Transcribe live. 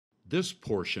This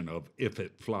portion of If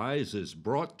It Flies is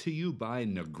brought to you by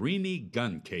Negrini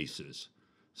gun cases.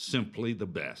 Simply the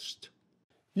best.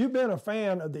 If you've been a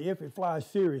fan of the If It Flies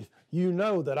series, you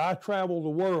know that I travel the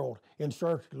world in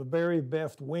search of the very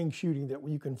best wing shooting that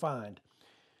you can find.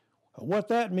 What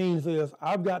that means is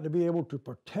I've got to be able to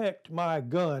protect my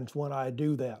guns when I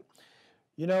do that.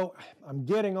 You know, I'm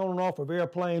getting on and off of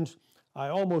airplanes. I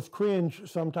almost cringe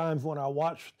sometimes when I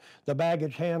watch the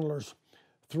baggage handlers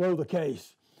throw the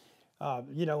case.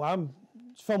 You know, I'm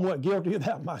somewhat guilty of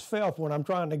that myself when I'm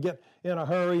trying to get in a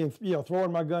hurry and, you know,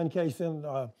 throwing my gun case in,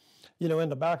 you know, in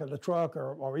the back of the truck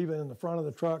or even in the front of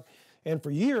the truck. And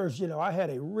for years, you know, I had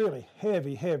a really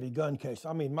heavy gun case.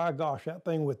 I mean, my gosh, that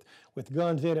thing with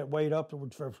guns in it weighed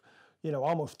upwards of, you know,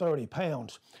 almost 30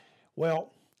 pounds.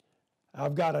 Well,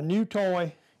 I've got a new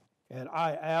toy, and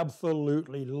I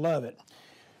absolutely love it.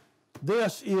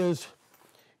 This is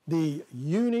the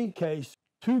UNICASE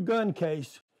 2-gun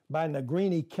case by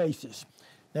Negrini Cases.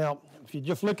 Now, if you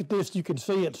just look at this, you can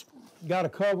see it's got a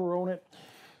cover on it.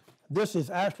 This is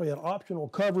actually an optional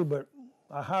cover, but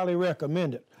I highly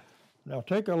recommend it. Now,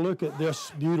 take a look at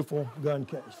this beautiful gun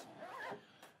case.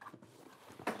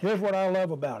 Here's what I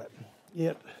love about it.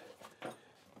 It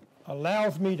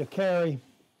allows me to carry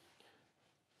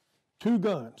 2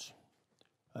 guns,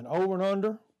 an over and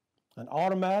under, an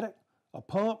automatic, a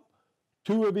pump,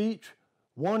 2 of each.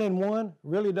 1 in 1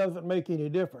 really doesn't make any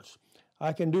difference.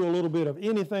 I can do a little bit of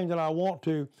anything that I want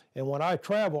to, and when I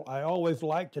travel, I always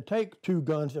like to take 2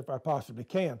 guns if I possibly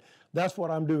can. That's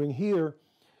what I'm doing here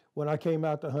when I came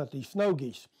out to hunt these snow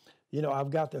geese. You know, I've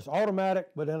got this automatic,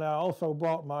 but then I also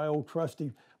brought my old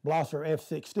trusty Blosser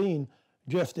F-16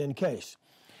 just in case.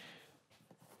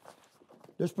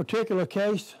 This particular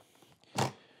case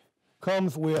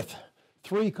comes with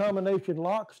 3 combination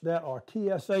locks that are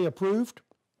TSA approved.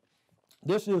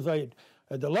 This is a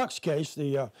deluxe case.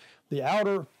 The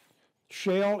outer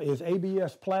shell is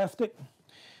ABS plastic.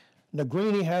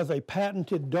 Negrini has a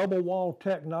patented double wall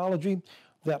technology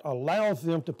that allows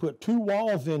them to put 2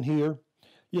 walls in here,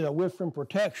 you know, with some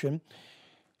protection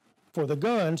for the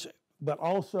guns, but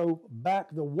also back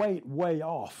the weight way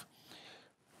off.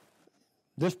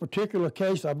 This particular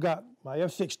case, I've got my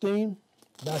F-16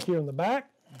 back here in the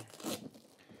back.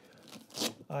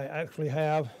 I actually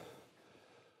have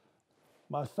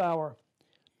my Sauer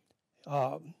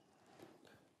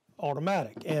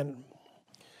automatic, and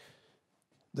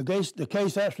the case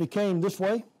actually came this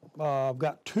way. I've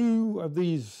got 2 of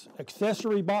these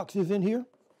accessory boxes in here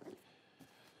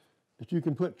that you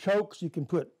can put chokes, you can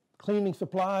put cleaning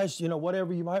supplies, you know,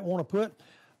 whatever you might want to put.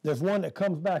 There's one that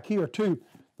comes back here too.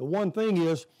 The one thing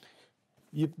is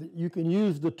you can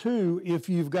use the 2 if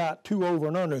you've got 2 over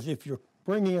and unders. If you're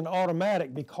bringing an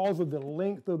automatic, because of the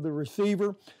length of the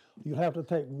receiver, you'll have to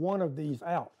take one of these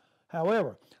out.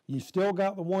 However, you still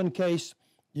got the one case.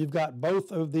 You've got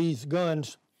both of these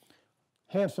guns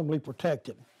handsomely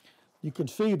protected. You can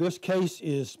see this case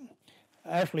is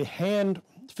actually hand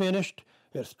finished.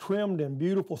 It's trimmed in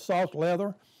beautiful soft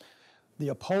leather. The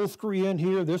upholstery in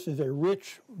here, this is a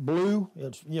rich blue.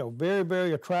 It's, you know,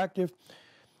 very attractive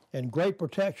and great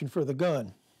protection for the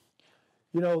gun.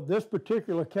 You know, this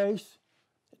particular case,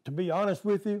 to be honest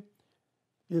with you,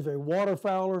 is a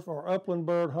waterfowler's or upland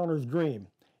bird hunter's dream.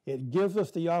 It gives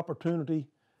us the opportunity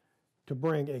to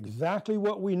bring exactly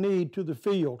what we need to the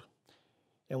field.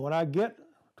 And when I get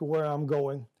to where I'm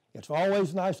going, it's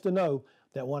always nice to know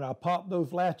that when I pop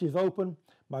those latches open,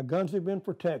 my guns have been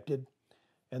protected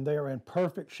and they are in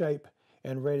perfect shape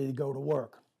and ready to go to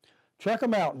work. Check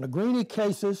them out,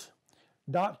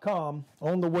 negrinicases.com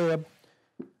on the web.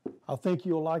 I think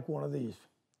you'll like one of these.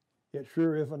 It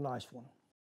sure is a nice one.